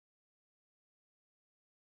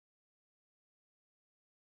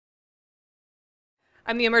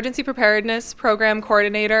I'm the Emergency Preparedness Program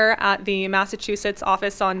Coordinator at the Massachusetts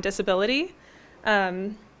Office on Disability.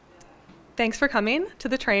 Thanks for coming to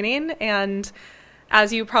the training, and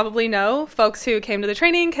as you probably know, folks who came to the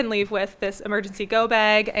training can leave with this emergency go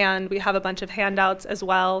bag, and we have a bunch of handouts as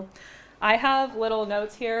well. I have little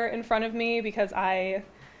notes here in front of me because I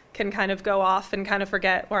can kind of go off and kind of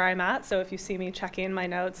forget where I'm at, so if you see me checking my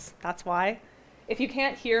notes, that's why. If you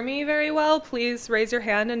can't hear me very well, please raise your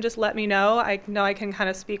hand and just let me know. I know I can kind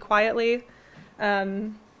of speak quietly.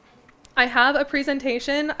 I have a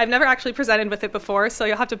presentation. I've never actually presented with it before, so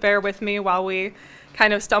you'll have to bear with me while we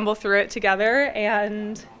kind of stumble through it together.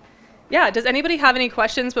 And yeah, does anybody have any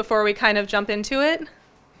questions before we kind of jump into it?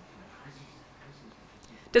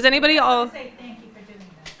 Does anybody all... say thank you for doing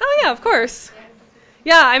that. Oh yeah, of course.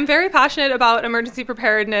 Yeah, I'm very passionate about emergency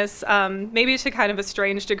preparedness, maybe to kind of a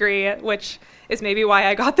strange degree, which is maybe why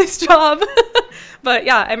I got this job. But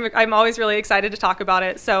yeah, I'm always really excited to talk about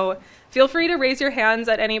it. So feel free to raise your hands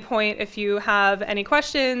at any point if you have any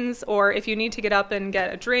questions, or if you need to get up and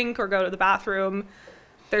get a drink or go to the bathroom.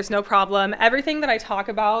 There's no problem. Everything that I talk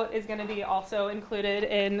about is going to be also included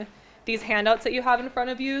in these handouts that you have in front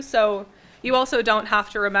of you. So you also don't have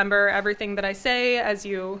to remember everything that I say as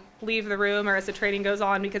you leave the room or as the training goes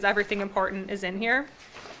on, because everything important is in here.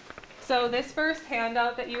 So this first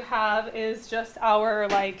handout that you have is just our,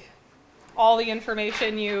 all the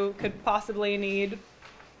information you could possibly need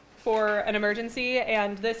for an emergency,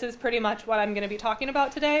 and this is pretty much what I'm going to be talking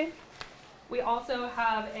about today. We also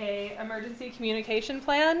have a emergency communication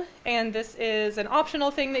plan, and this is an optional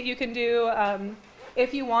thing that you can do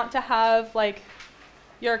if you want to have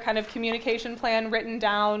your kind of communication plan written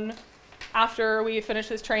down after we finish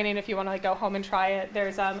this training. If you want to go home and try it,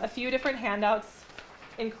 there's a few different handouts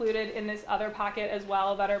included in this other packet as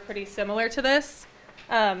well that are pretty similar to this.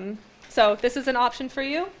 So this is an option for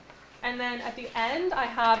you. And then at the end, I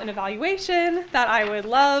have an evaluation that I would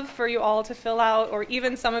love for you all to fill out, or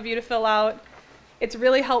even some of you to fill out. It's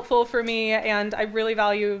really helpful for me, and I really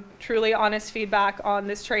value truly honest feedback on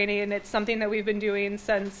this training. It's something that we've been doing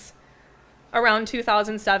since around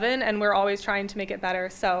 2007, and we're always trying to make it better,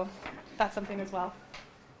 so that's something as well.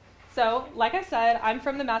 So, like I said, I'm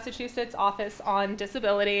from the Massachusetts Office on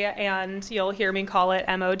Disability, and you'll hear me call it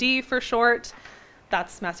MOD for short.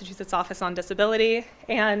 That's Massachusetts Office on Disability,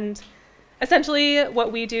 and essentially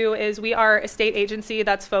what we do is we are a state agency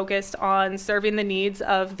that's focused on serving the needs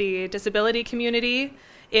of the disability community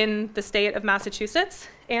in the state of Massachusetts,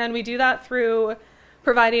 and we do that through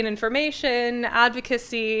providing information,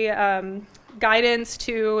 advocacy, guidance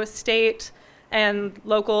to state and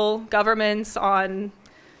local governments on,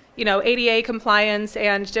 ADA compliance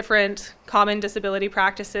and different common disability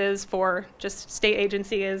practices for just state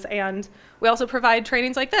agencies. And we also provide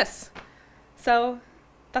trainings like this. So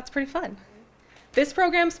that's pretty fun. This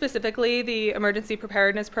program specifically, the Emergency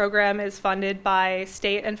Preparedness Program, is funded by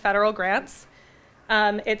state and federal grants.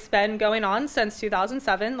 It's been going on since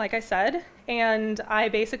 2007, like I said, and I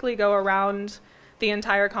basically go around the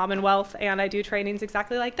entire Commonwealth and I do trainings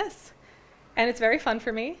exactly like this. And it's very fun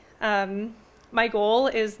for me. My goal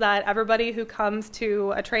is that everybody who comes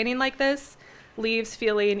to a training like this leaves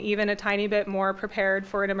feeling even a tiny bit more prepared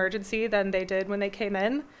for an emergency than they did when they came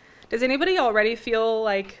in. Does anybody already feel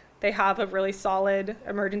like they have a really solid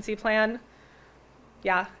emergency plan?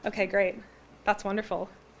 Yeah, okay, great. That's wonderful.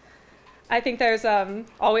 I think there's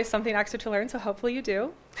always something extra to learn, so hopefully you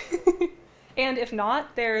do. And if not,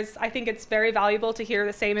 I think it's very valuable to hear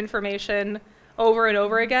the same information over and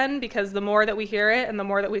over again, because the more that we hear it and the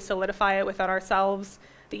more that we solidify it within ourselves,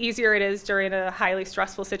 the easier it is during a highly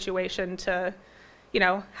stressful situation to,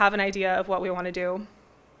 have an idea of what we want to do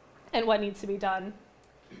and what needs to be done.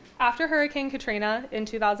 After Hurricane Katrina in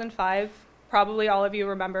 2005, probably all of you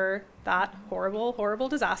remember that horrible, horrible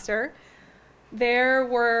disaster. There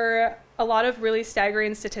were a lot of really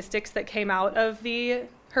staggering statistics that came out of the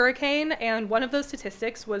hurricane, and one of those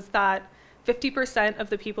statistics was that 50% of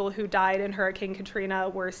the people who died in Hurricane Katrina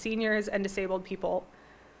were seniors and disabled people,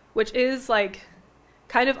 which is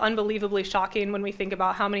kind of unbelievably shocking when we think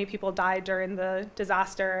about how many people died during the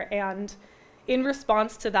disaster. And in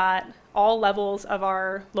response to that, all levels of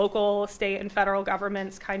our local, state, and federal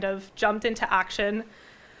governments kind of jumped into action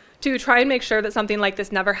to try and make sure that something like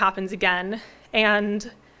this never happens again.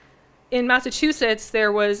 And in Massachusetts,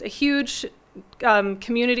 there was a huge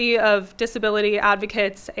community of disability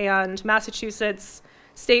advocates and Massachusetts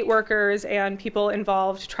state workers and people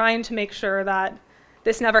involved trying to make sure that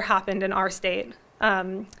this never happened in our state.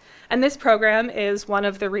 And this program is one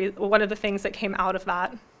of the things that came out of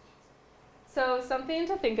that. So something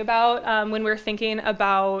to think about when we're thinking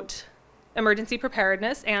about emergency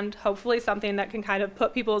preparedness, and hopefully something that can kind of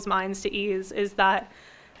put people's minds to ease, is that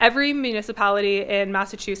every municipality in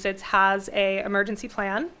Massachusetts has an emergency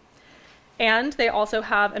plan, and they also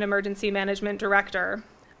have an emergency management director.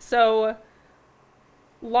 So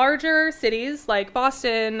larger cities like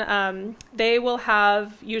Boston, they will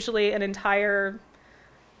have usually an entire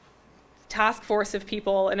task force of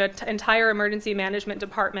people and an entire emergency management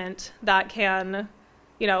department that can,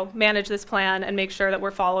 manage this plan and make sure that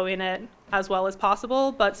we're following it as well as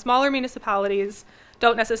possible. But smaller municipalities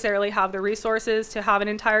don't necessarily have the resources to have an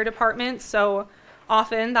entire department, so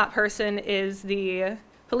often that person is the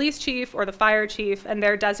police chief or the fire chief, and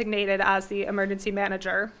they're designated as the emergency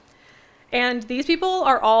manager. And these people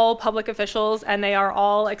are all public officials, and they are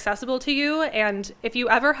all accessible to you. And if you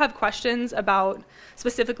ever have questions about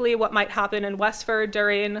specifically what might happen in Westford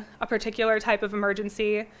during a particular type of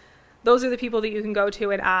emergency, those are the people that you can go to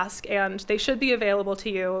and ask, and they should be available to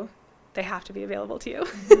you. They have to be available to you.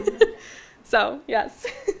 So, yes.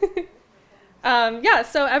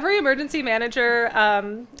 So every emergency manager,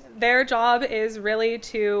 their job is really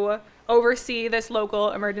to oversee this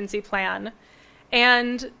local emergency plan.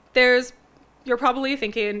 And you're probably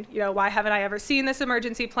thinking, why haven't I ever seen this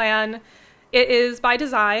emergency plan? It is by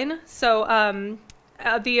design. So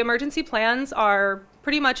the emergency plans are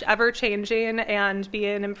pretty much ever changing and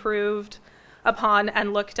being improved upon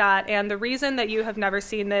and looked at. And the reason that you have never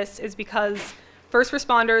seen this is because first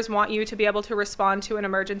responders want you to be able to respond to an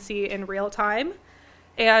emergency in real time.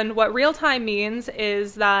 And what real time means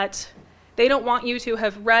is that they don't want you to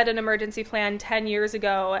have read an emergency plan 10 years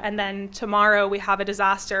ago and then tomorrow we have a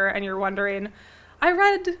disaster and you're wondering, I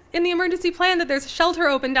read in the emergency plan that there's a shelter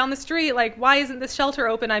open down the street. Like, why isn't this shelter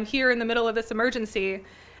open? I'm here in the middle of this emergency.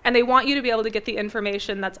 And they want you to be able to get the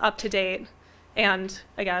information that's up to date and,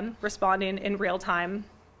 again, responding in real time.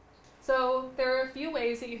 So there are a few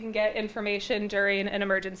ways that you can get information during an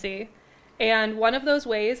emergency. And one of those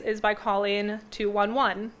ways is by calling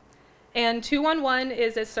 211. And 211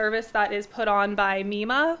 is a service that is put on by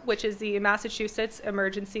MEMA, which is the Massachusetts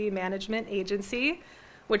Emergency Management Agency,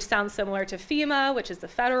 which sounds similar to FEMA, which is the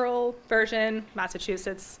federal version.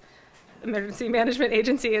 Massachusetts Emergency Management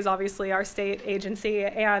Agency is obviously our state agency.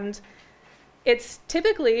 And it's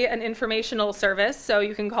typically an informational service, so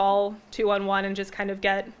you can call 211 and just kind of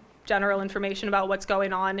get general information about what's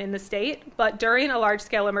going on in the state. But during a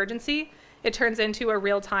large-scale emergency, it turns into a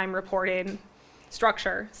real-time reporting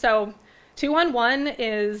structure. So 211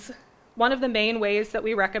 is one of the main ways that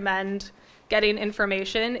we recommend getting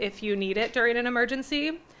information if you need it during an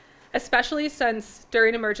emergency, especially since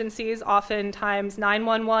during emergencies, oftentimes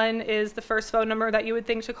 911 is the first phone number that you would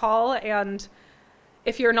think to call. And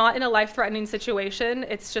if you're not in a life-threatening situation,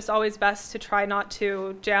 it's just always best to try not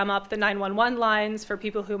to jam up the 911 lines for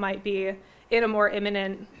people who might be in a more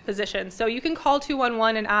imminent position. So you can call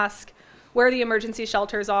 211 and ask where the emergency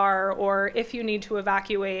shelters are, or if you need to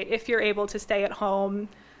evacuate, if you're able to stay at home,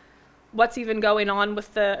 what's even going on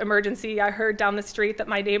with the emergency. I heard down the street that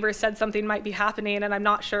my neighbor said something might be happening and I'm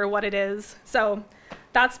not sure what it is. So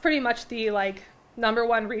that's pretty much the number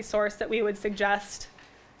one resource that we would suggest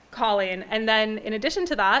calling. And then in addition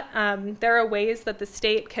to that, there are ways that the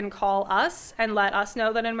state can call us and let us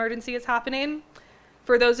know that an emergency is happening.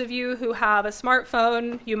 For those of you who have a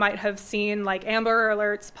smartphone, you might have seen Amber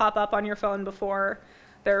Alerts pop up on your phone before.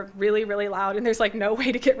 They're really, really loud, and there's no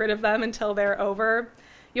way to get rid of them until they're over.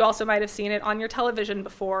 You also might have seen it on your television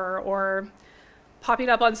before or popping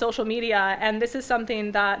up on social media, and this is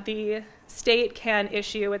something that the state can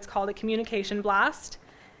issue. It's called a communication blast,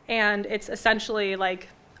 and it's essentially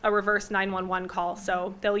a reverse 911 call.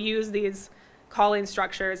 So they'll use these calling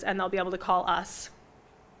structures and they'll be able to call us.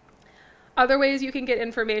 Other ways you can get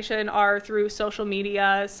information are through social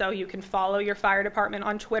media. So you can follow your fire department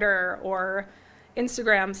on Twitter or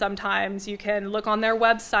Instagram sometimes. You can look on their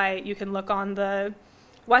website. You can look on the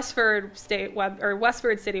Westford City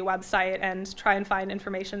website and try and find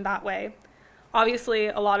information that way. Obviously,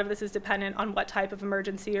 a lot of this is dependent on what type of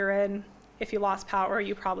emergency you're in. If you lost power,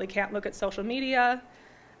 you probably can't look at social media.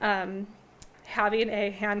 Having a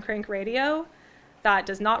hand crank radio that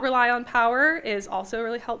does not rely on power is also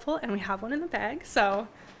really helpful, and we have one in the bag, so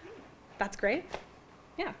that's great.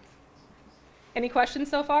 Yeah. Any questions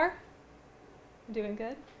so far? Doing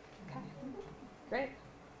good? Okay, great.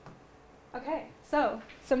 Okay, so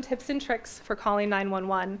some tips and tricks for calling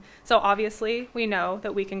 911. So obviously, we know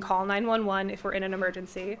that we can call 911 if we're in an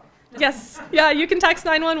emergency. Yes, yeah, you can text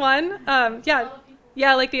 911.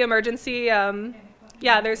 Yeah, like the emergency,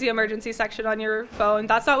 there's the emergency section on your phone.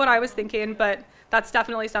 That's not what I was thinking, but that's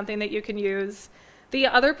definitely something that you can use. The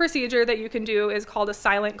other procedure that you can do is called a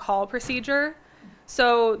silent call procedure.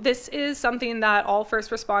 So this is something that all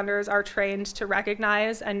first responders are trained to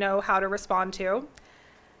recognize and know how to respond to.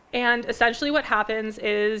 And essentially what happens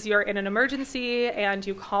is you're in an emergency and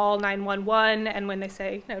you call 911, and when they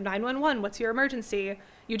say, 911, what's your emergency?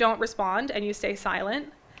 You don't respond and you stay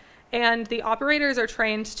silent. And the operators are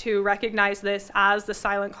trained to recognize this as the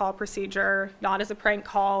silent call procedure, not as a prank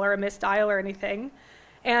call or a misdial or anything.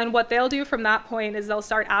 And what they'll do from that point is they'll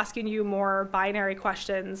start asking you more binary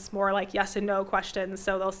questions, more like yes and no questions.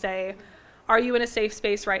 So they'll say, are you in a safe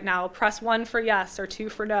space right now? Press 1 for yes or 2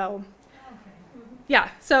 for no.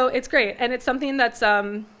 Yeah, so it's great. And it's something that's,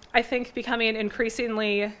 I think, becoming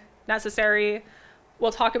increasingly necessary.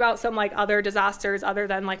 We'll talk about some like other disasters other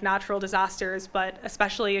than like natural disasters, but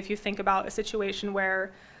especially if you think about a situation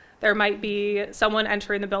where there might be someone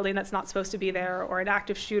entering the building that's not supposed to be there, or an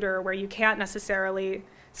active shooter where you can't necessarily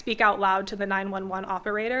speak out loud to the 911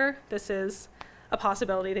 operator. This is a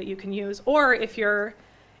possibility that you can use. Or if you're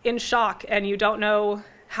in shock and you don't know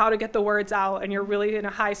how to get the words out and you're really in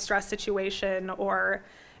a high stress situation, or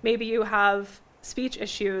maybe you have speech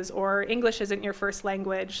issues or English isn't your first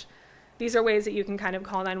language, these are ways that you can kind of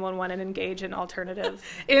call 911 and engage in alternative.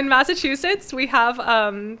 In Massachusetts, we have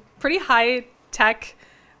pretty high tech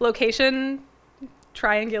location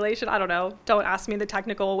triangulation. I don't know. Don't ask me the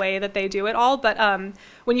technical way that they do it all. But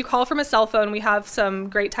when you call from a cell phone, we have some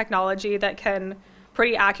great technology that can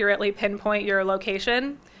pretty accurately pinpoint your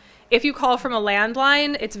location. If you call from a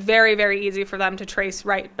landline, it's very, very easy for them to trace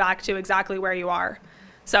right back to exactly where you are.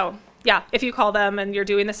 So yeah, if you call them and you're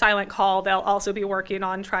doing the silent call, they'll also be working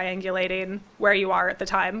on triangulating where you are at the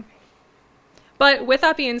time. But with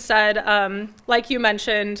that being said, like you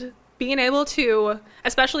mentioned, being able to,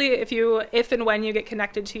 especially if and when you get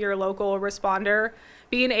connected to your local responder,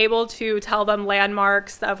 being able to tell them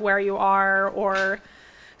landmarks of where you are or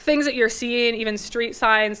things that you're seeing, even street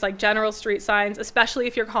signs, like general street signs, especially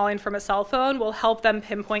if you're calling from a cell phone, will help them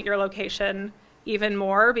pinpoint your location even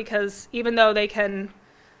more, because even though they can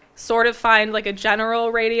sort of find like a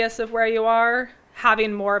general radius of where you are,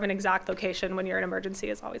 having more of an exact location when you're in emergency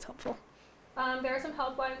is always helpful. There are some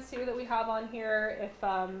helplines too that we have on here. If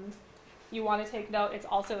you want to take note, it's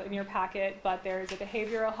also in your packet, but there's a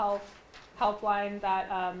behavioral health helpline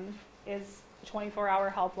that is a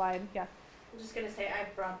 24-hour helpline. Yeah. I'm just going to say I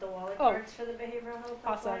brought the wallet cards for the behavioral health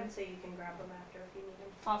awesome. helpline, so you can grab them after if you need them.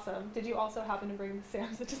 Awesome. Did you also happen to bring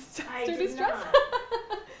Sam's disaster distress?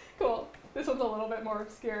 Cool. This one's a little bit more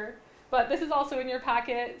obscure. But this is also in your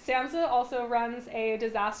packet. SAMHSA also runs a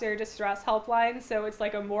disaster distress helpline, so it's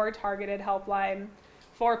like a more targeted helpline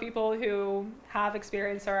for people who have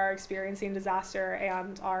experienced or are experiencing disaster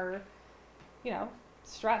and are,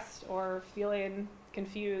 stressed or feeling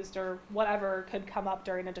confused or whatever could come up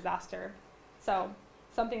during a disaster. So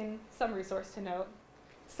some resource to note.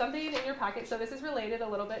 Something in your packet, so this is related a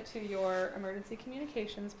little bit to your emergency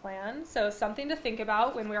communications plan. So something to think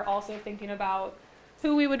about when we're also thinking about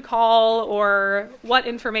who we would call or what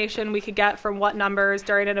information we could get from what numbers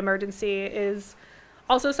during an emergency is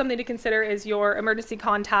also something to consider is your emergency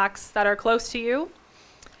contacts that are close to you.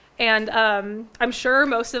 And I'm sure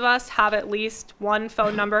most of us have at least one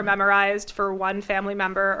phone number memorized for one family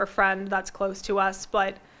member or friend that's close to us,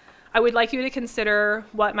 but I would like you to consider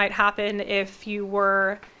what might happen if you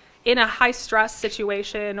were in a high stress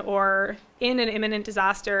situation or in an imminent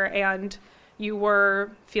disaster and you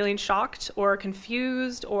were feeling shocked or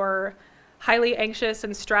confused or highly anxious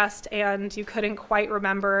and stressed and you couldn't quite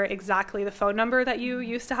remember exactly the phone number that you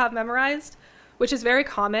used to have memorized, which is very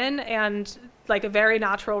common and like a very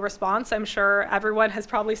natural response. I'm sure everyone has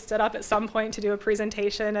probably stood up at some point to do a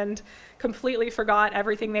presentation and completely forgot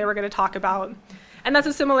everything they were going to talk about. And that's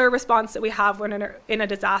a similar response that we have when in a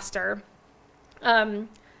disaster.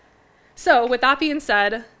 So with that being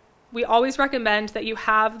said, we always recommend that you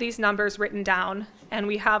have these numbers written down, and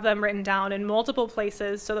we have them written down in multiple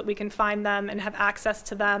places so that we can find them and have access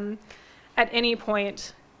to them at any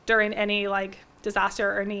point during any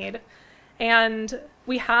disaster or need. And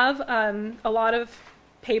we have a lot of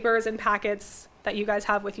papers and packets that you guys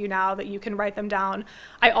have with you now that you can write them down.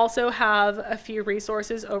 I also have a few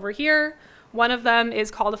resources over here. One of them is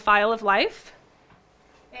called a File of Life.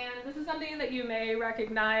 And this is something that you may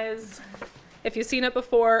recognize if you've seen it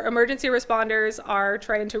before. Emergency responders are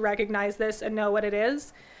trained to recognize this and know what it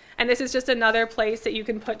is. And this is just another place that you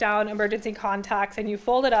can put down emergency contacts, and you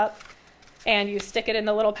fold it up and you stick it in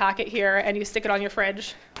the little packet here and you stick it on your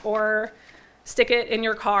fridge or stick it in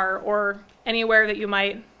your car or anywhere that you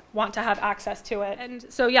might want to have access to it. And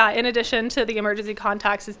so yeah, in addition to the emergency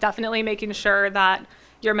contacts, is definitely making sure that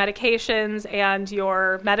your medications and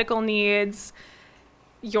your medical needs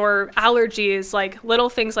your allergies, like little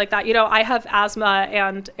things like that. You know, I have asthma,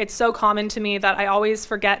 and it's so common to me that I always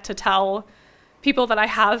forget to tell people that I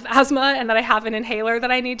have asthma and that I have an inhaler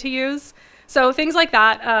that I need to use. So things like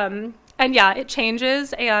that. And yeah, it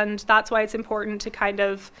changes, and that's why it's important to kind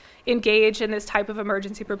of engage in this type of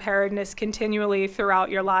emergency preparedness continually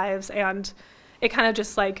throughout your lives. And it kind of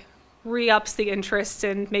just like re-ups the interest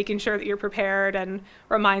in making sure that you're prepared and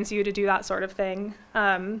reminds you to do that sort of thing.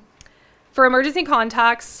 For emergency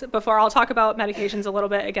contacts, before I'll talk about medications a little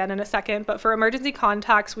bit again in a second, but for emergency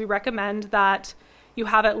contacts, we recommend that you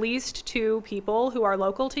have at least 2 people who are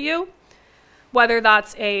local to you, whether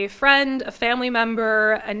that's a friend, a family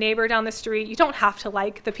member, a neighbor down the street. You don't have to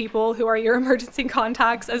like the people who are your emergency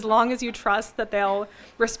contacts, as long as you trust that they'll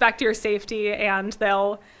respect your safety and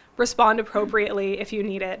they'll respond appropriately if you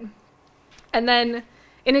need it. And then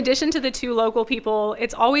in addition to the 2 local people,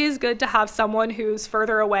 it's always good to have someone who's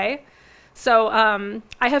further away. So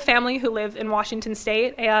I have family who live in Washington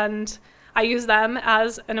State, and I use them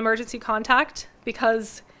as an emergency contact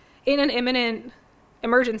because in an imminent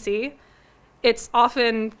emergency, it's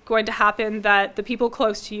often going to happen that the people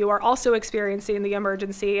close to you are also experiencing the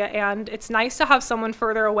emergency, and it's nice to have someone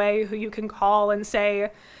further away who you can call and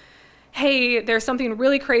say, hey, there's something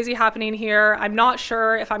really crazy happening here. I'm not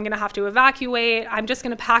sure if I'm going to have to evacuate. I'm just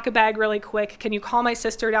going to pack a bag really quick. Can you call my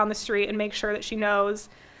sister down the street and make sure that she knows?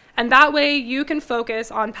 And that way you can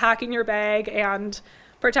focus on packing your bag and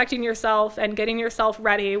protecting yourself and getting yourself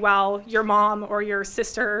ready while your mom or your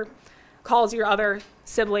sister calls your other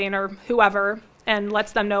sibling or whoever and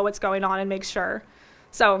lets them know what's going on and makes sure.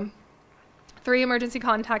 So 3 emergency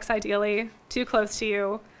contacts ideally, 2 close to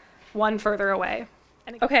you, 1 further away.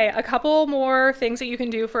 Okay, a couple more things that you can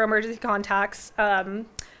do for emergency contacts.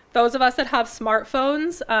 Those of us that have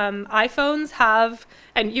smartphones, iPhones have,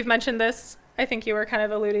 and you've mentioned this, I think you were kind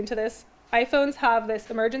of alluding to this, iPhones have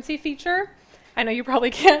this emergency feature. I know you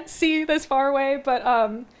probably can't see this far away,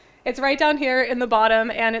 but it's right down here in the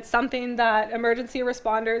bottom, and it's something that emergency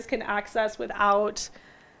responders can access without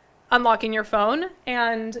unlocking your phone.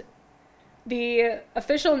 And the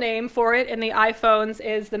official name for it in the iPhones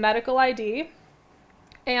is the medical ID.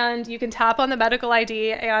 And you can tap on the medical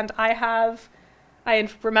ID, and I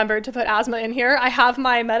remembered to put asthma in here. I have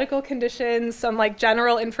my medical conditions, some like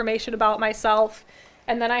general information about myself,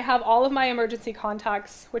 and then I have all of my emergency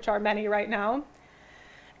contacts, which are many right now.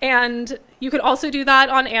 And you could also do that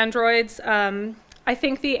on Androids. I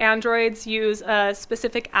think the Androids use a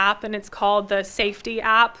specific app, and it's called the Safety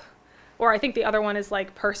app, or I think the other one is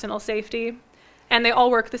like Personal Safety, and they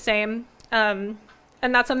all work the same. And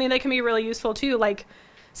that's something that can be really useful too. Like,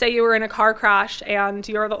 say you were in a car crash and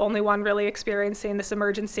you're the only one really experiencing this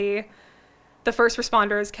emergency, the first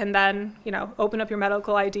responders can then, you know, open up your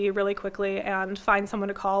medical ID really quickly and find someone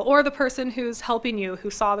to call. Or the person who's helping you, who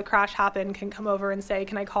saw the crash happen, can come over and say,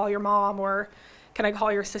 can I call your mom, or can I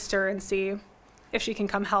call your sister and see if she can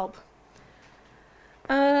come help?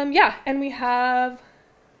 Yeah, and we have,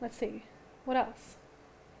 let's see, what else?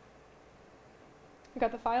 We've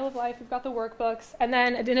got the file of life, we've got the workbooks, and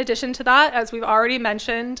then in addition to that, as we've already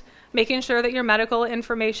mentioned, making sure that your medical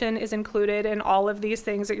information is included in all of these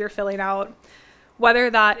things that you're filling out, whether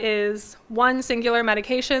that is one singular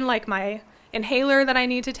medication like my inhaler that I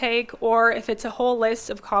need to take, or if it's a whole list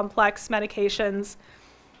of complex medications.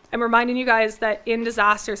 I'm reminding you guys that in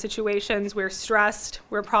disaster situations, we're stressed,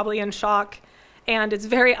 we're probably in shock, and it's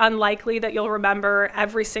very unlikely that you'll remember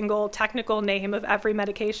every single technical name of every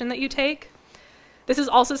medication that you take. This is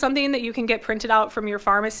also something that you can get printed out from your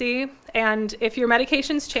pharmacy, and if your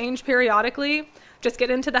medications change periodically, just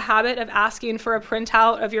get into the habit of asking for a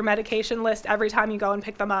printout of your medication list every time you go and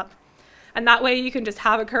pick them up. And that way you can just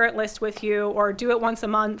have a current list with you, or do it once a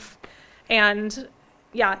month. And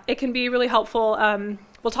yeah, it can be really helpful.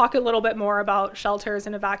 We'll talk a little bit more about shelters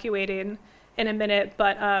and evacuating in a minute,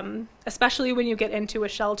 but especially when you get into a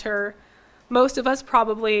shelter, most of us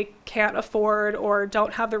probably can't afford or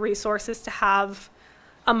don't have the resources to have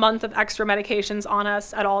a month of extra medications on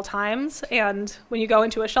us at all times. And when you go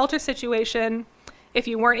into a shelter situation, if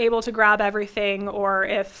you weren't able to grab everything, or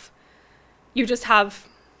if you just have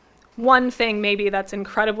one thing maybe that's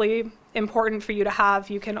incredibly important for you to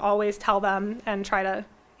have, you can always tell them and try to,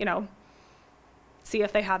 you know, see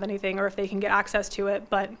if they have anything or if they can get access to it.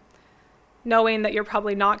 But knowing that you're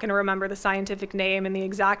probably not going to remember the scientific name and the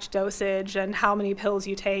exact dosage and how many pills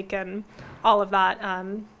you take and all of that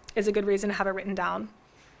is a good reason to have it written down.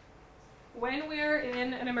 When we're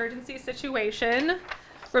in an emergency situation,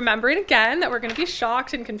 remembering again that we're going to be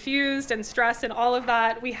shocked and confused and stressed and all of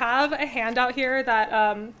that, we have a handout here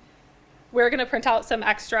that we're going to print out some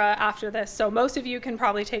extra after this. So most of you can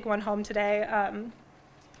probably take one home today.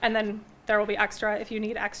 and then there will be extra if you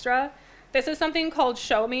need extra. This is something called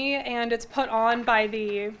Show Me, and it's put on by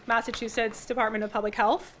the Massachusetts Department of Public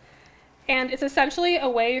Health. And it's essentially a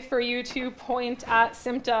way for you to point at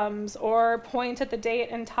symptoms or point at the date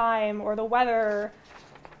and time or the weather.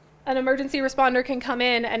 An emergency responder can come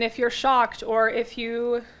in, and if you're shocked or if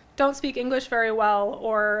you don't speak English very well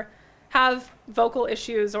or have vocal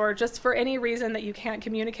issues or just for any reason that you can't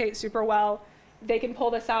communicate super well, they can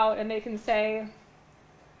pull this out and they can say,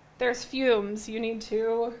 there's fumes, you need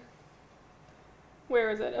to,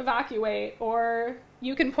 evacuate, or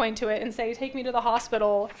you can point to it and say, take me to the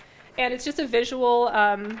hospital. And it's just a visual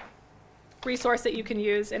resource that you can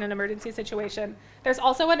use in an emergency situation. There's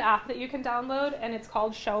also an app that you can download, and it's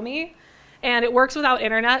called Show Me. And it works without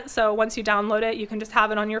internet, so once you download it, you can just have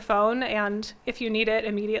it on your phone, and if you need it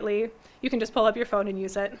immediately, you can just pull up your phone and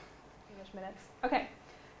use it. Minutes. Okay,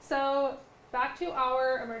 so back to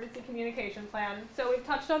our emergency communication plan. So we've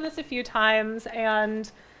touched on this a few times, and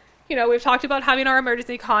we've talked about having our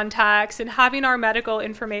emergency contacts and having our medical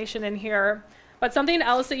information in here. But something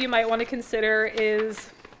else that you might want to consider is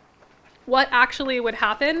what actually would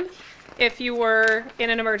happen if you were in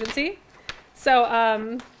an emergency. So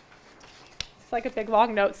it's like a big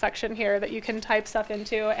long notes section here that you can type stuff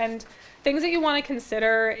into. And things that you want to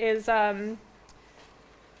consider is,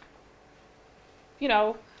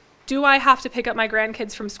 do I have to pick up my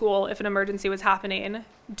grandkids from school if an emergency was happening?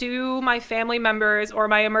 Do my family members or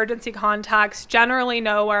my emergency contacts generally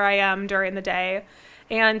know where I am during the day?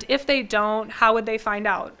 And if they don't, how would they find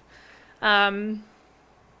out?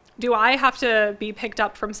 Do I have to be picked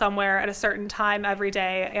up from somewhere at a certain time every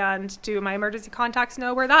day? And do my emergency contacts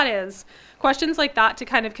know where that is? Questions like that to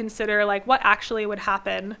kind of consider, like, what actually would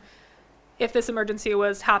happen if this emergency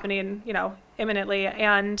was happening, imminently.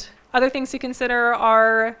 And other things to consider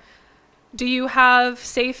are, do you have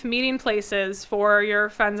safe meeting places for your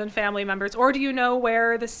friends and family members? Or do you know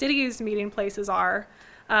where the city's meeting places are?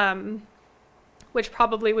 Which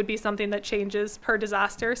probably would be something that changes per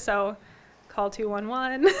disaster, so call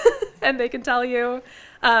 211 and they can tell you.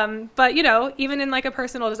 But even in like a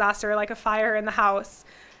personal disaster, like a fire in the house,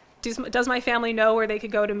 does my family know where they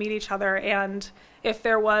could go to meet each other? And if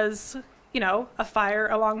there was, a fire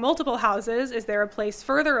along multiple houses, is there a place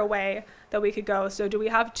further away that we could go? So do we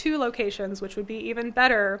have 2 locations, which would be even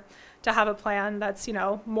better to have a plan that's,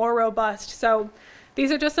 more robust? So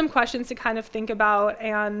these are just some questions to kind of think about.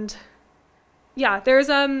 And yeah, there's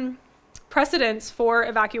precedents for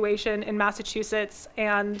evacuation in Massachusetts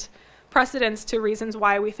and precedents to reasons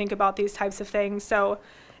why we think about these types of things. So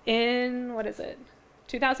in,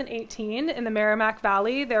 2018 in the Merrimack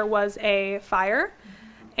Valley, there was a fire,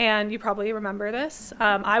 and you probably remember this.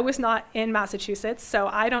 I was not in Massachusetts, so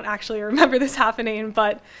I don't actually remember this happening,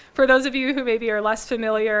 but for those of you who maybe are less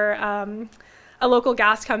familiar, a local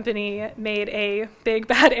gas company made a big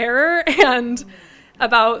bad error, and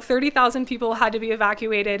about 30,000 people had to be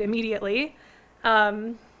evacuated immediately.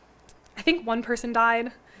 I think 1 person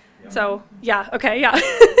died. Yeah. So yeah, okay, yeah.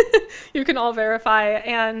 You can all verify.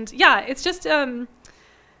 And yeah, it's just,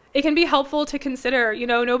 it can be helpful to consider,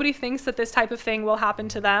 nobody thinks that this type of thing will happen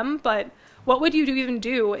to them, but what would you even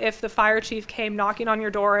do if the fire chief came knocking on your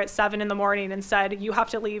door at 7 in the morning and said, you have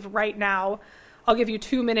to leave right now. I'll give you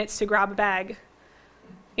 2 minutes to grab a bag.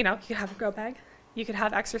 You could have a grow bag. You could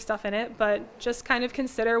have extra stuff in it, but just kind of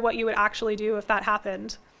consider what you would actually do if that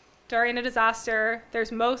happened. During a disaster,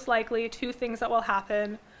 there's most likely 2 things that will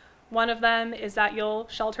happen. One of them is that you'll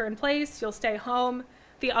shelter in place, you'll stay home.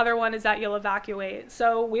 The other one is that you'll evacuate.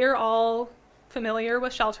 So we're all familiar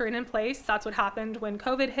with sheltering in place. That's what happened when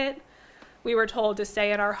COVID hit. We were told to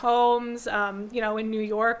stay in our homes. In New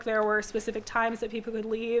York, there were specific times that people could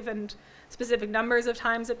leave and specific numbers of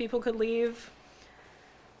times that people could leave.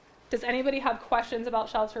 Does anybody have questions about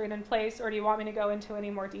sheltering in place, or do you want me to go into any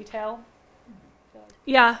more detail?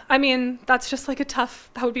 Yeah, I mean, that's just like that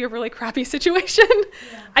would be a really crappy situation.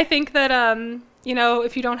 Yeah. I think that,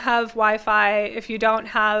 if you don't have Wi-Fi, if you don't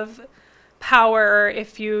have power,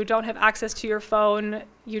 if you don't have access to your phone,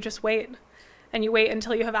 you just wait. And you wait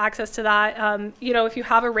until you have access to that. If you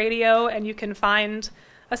have a radio and you can find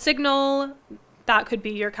a signal, that could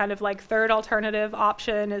be your kind of like third alternative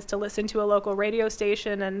option, is to listen to a local radio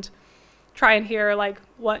station and try and hear like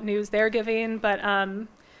what news they're giving. But,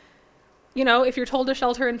 if you're told to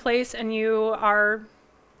shelter in place and you are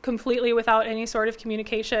completely without any sort of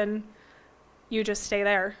communication, you just stay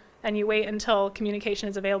there and you wait until communication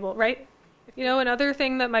is available, right? Another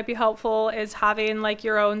thing that might be helpful is having like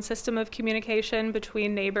your own system of communication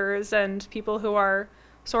between neighbors and people who are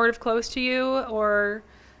sort of close to you, or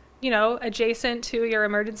adjacent to your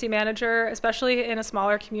emergency manager, especially in a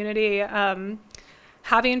smaller community.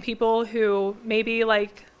 having people who maybe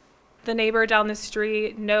like the neighbor down the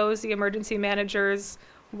street knows the emergency manager's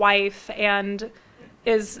wife and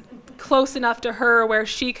is close enough to her where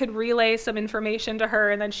she could relay some information to her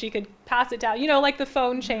and then she could pass it down, you know, like the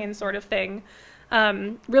phone chain sort of thing.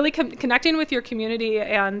 Really connecting with your community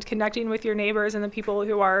and connecting with your neighbors and the people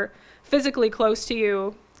who are physically close to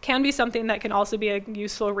you can be something that can also be a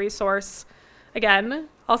useful resource. Again,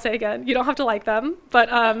 I'll say again, you don't have to like them, but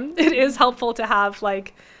it is helpful to have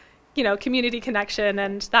like, you know, community connection,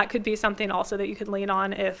 and that could be something also that you could lean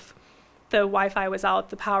on if the Wi-Fi was out,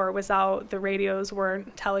 the power was out, the radios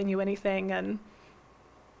weren't telling you anything, and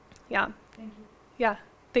yeah. Thank you. Yeah,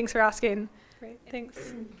 thanks for asking. Great,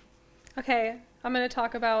 thanks. Okay, I'm going to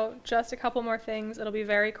talk about just a couple more things. It'll be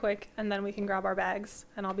very quick, and then we can grab our bags,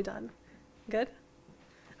 and I'll be done. Good?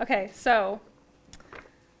 Okay, so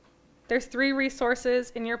there's 3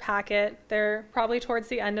 resources in your packet. They're probably towards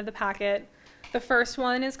the end of the packet. The first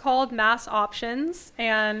one is called Mass Options,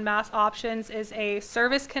 and Mass Options is a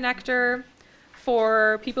service connector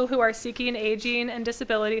for people who are seeking aging and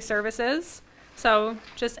disability services. So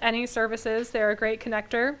just any services, they're a great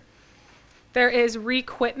connector. There is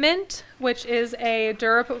Requipment, which is a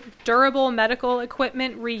durable medical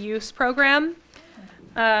equipment reuse program.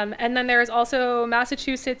 And then there is also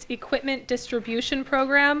Massachusetts Equipment Distribution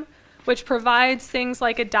Program, which provides things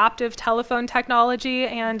like adaptive telephone technology,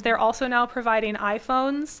 and they're also now providing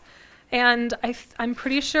iPhones. And I'm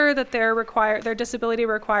pretty sure that their disability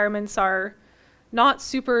requirements are not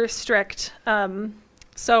super strict,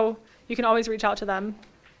 so you can always reach out to them.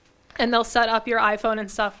 And they'll set up your iPhone and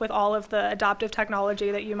stuff with all of the adaptive technology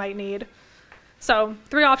that you might need. So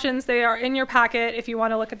 3 options, they are in your packet if you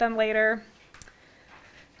want to look at them later.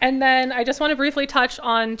 And then I just want to briefly touch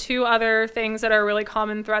on 2 other things that are really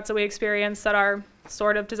common threats that we experience that are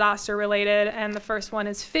sort of disaster related. And the first one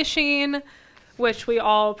is phishing, which we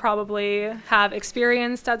all probably have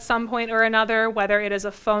experienced at some point or another, whether it is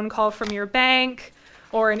a phone call from your bank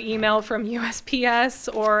or an email from USPS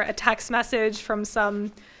or a text message from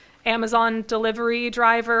some Amazon delivery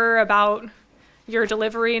driver about your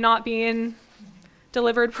delivery not being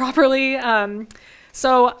delivered properly.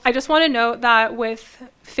 So I just want to note that with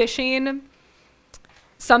phishing,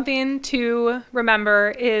 something to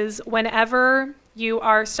remember is whenever you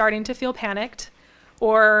are starting to feel panicked,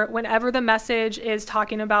 or whenever the message is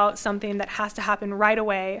talking about something that has to happen right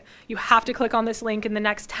away, you have to click on this link in the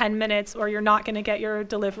next 10 minutes or you're not going to get your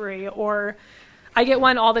delivery. Or I get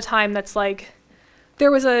one all the time that's like, there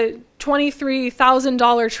was a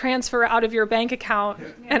 $23,000 transfer out of your bank account,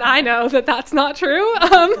 and I know that that's not true,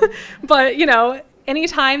 but you know,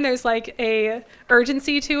 anytime there's like a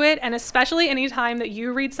urgency to it, and especially anytime that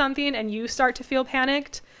you read something and you start to feel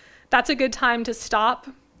panicked, that's a good time to stop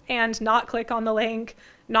and not click on the link,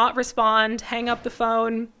 not respond, hang up the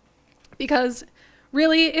phone, because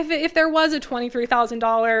really, if there was a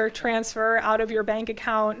 $23,000 transfer out of your bank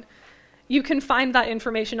account, you can find that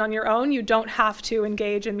information on your own. You don't have to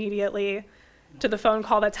engage immediately to the phone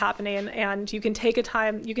call that's happening, and you can take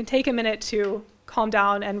a minute to calm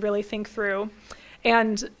down and really think through.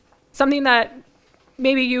 And something that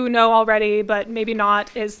maybe you know already, but maybe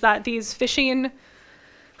not, is that these phishing,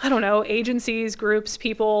 I don't know, agencies, groups,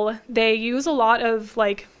 people, they use a lot of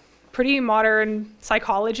like pretty modern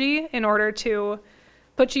psychology in order to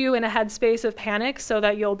put you in a headspace of panic so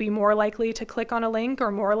that you'll be more likely to click on a link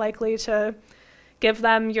or more likely to give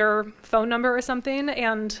them your phone number or something.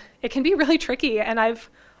 And it can be really tricky. And I've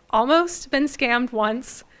almost been scammed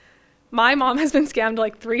once. My mom has been scammed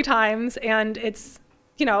like 3 times, and it's,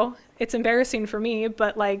 you know, it's embarrassing for me,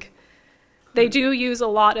 but like they do use a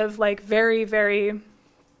lot of like very, very,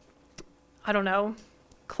 I don't know,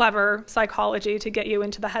 clever psychology to get you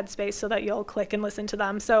into the headspace so that you'll click and listen to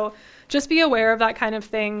them. So just be aware of that kind of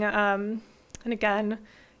thing. And again,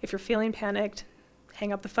 if you're feeling panicked,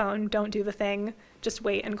 hang up the phone, don't do the thing, just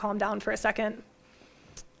wait and calm down for a second.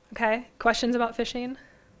 Okay, questions about phishing?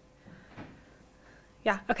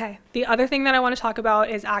 Yeah, okay. The other thing that I want to talk about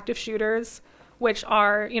is active shooters, which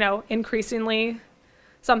are, you know, increasingly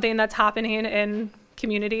something that's happening in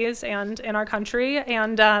communities and in our country.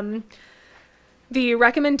 And the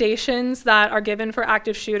recommendations that are given for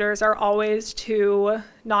active shooters are always to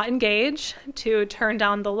not engage, to turn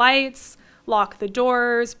down the lights, lock the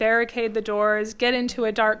doors, barricade the doors, get into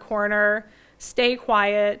a dark corner, stay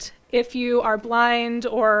quiet. If you are blind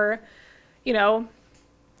or, you know,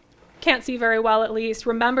 can't see very well at least,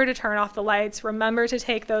 remember to turn off the lights, remember to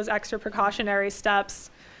take those extra precautionary steps,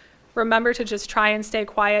 remember to just try and stay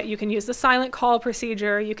quiet. You can use the silent call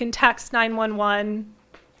procedure, you can text 911.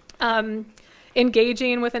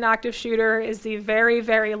 Engaging with an active shooter is the very,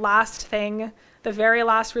 very last thing the very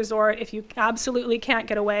last resort if you absolutely can't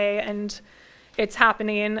get away and it's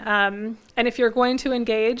happening. And if you're going to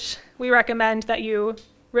engage, we recommend that you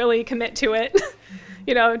really commit to it.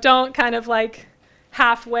 You know, don't kind of like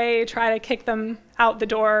halfway try to kick them out the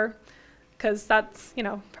door, because that's, you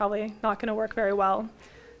know, probably not going to work very well.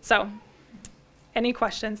 So, any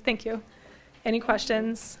questions? Thank you. Any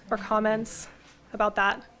questions or comments about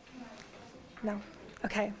that? No?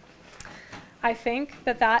 Okay. I think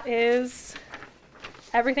that is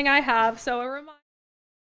everything I have. So a reminder.